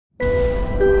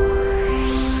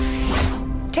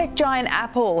giant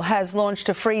Apple has launched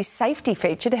a free safety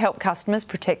feature to help customers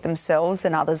protect themselves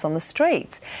and others on the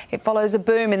streets. It follows a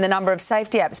boom in the number of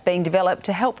safety apps being developed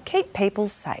to help keep people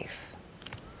safe.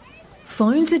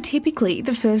 Phones are typically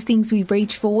the first things we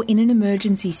reach for in an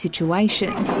emergency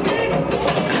situation.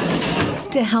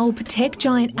 To help, tech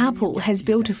giant Apple has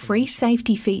built a free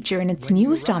safety feature in its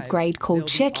newest upgrade called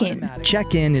Check-In.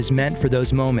 Check-In is meant for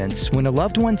those moments when a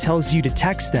loved one tells you to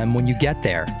text them when you get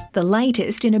there. The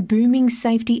latest in a booming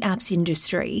safety apps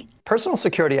industry. Personal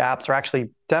security apps are actually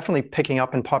definitely picking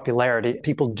up in popularity.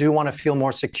 People do want to feel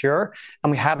more secure,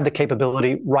 and we have the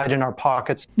capability right in our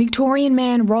pockets. Victorian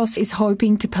man Ross is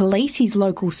hoping to police his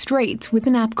local streets with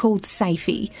an app called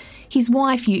Safey. His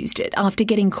wife used it after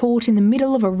getting caught in the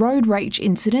middle of a road rage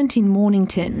incident in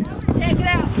Mornington. Check it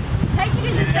out. Take it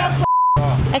in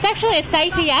the It's actually a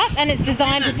safety app, and it's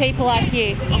designed for people like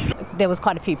you. There was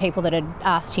quite a few people that had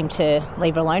asked him to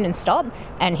leave it alone and stop,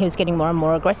 and he was getting more and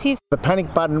more aggressive. The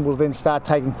panic button will then start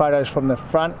taking photos from the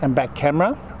front and back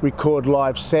camera, record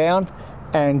live sound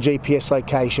and GPS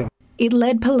location. It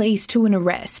led police to an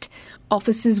arrest.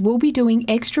 Officers will be doing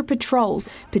extra patrols,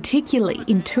 particularly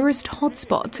in tourist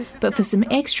hotspots, but for some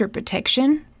extra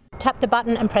protection, tap the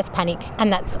button and press panic,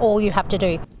 and that's all you have to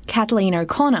do. Kathleen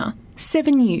O'Connor,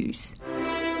 7 News.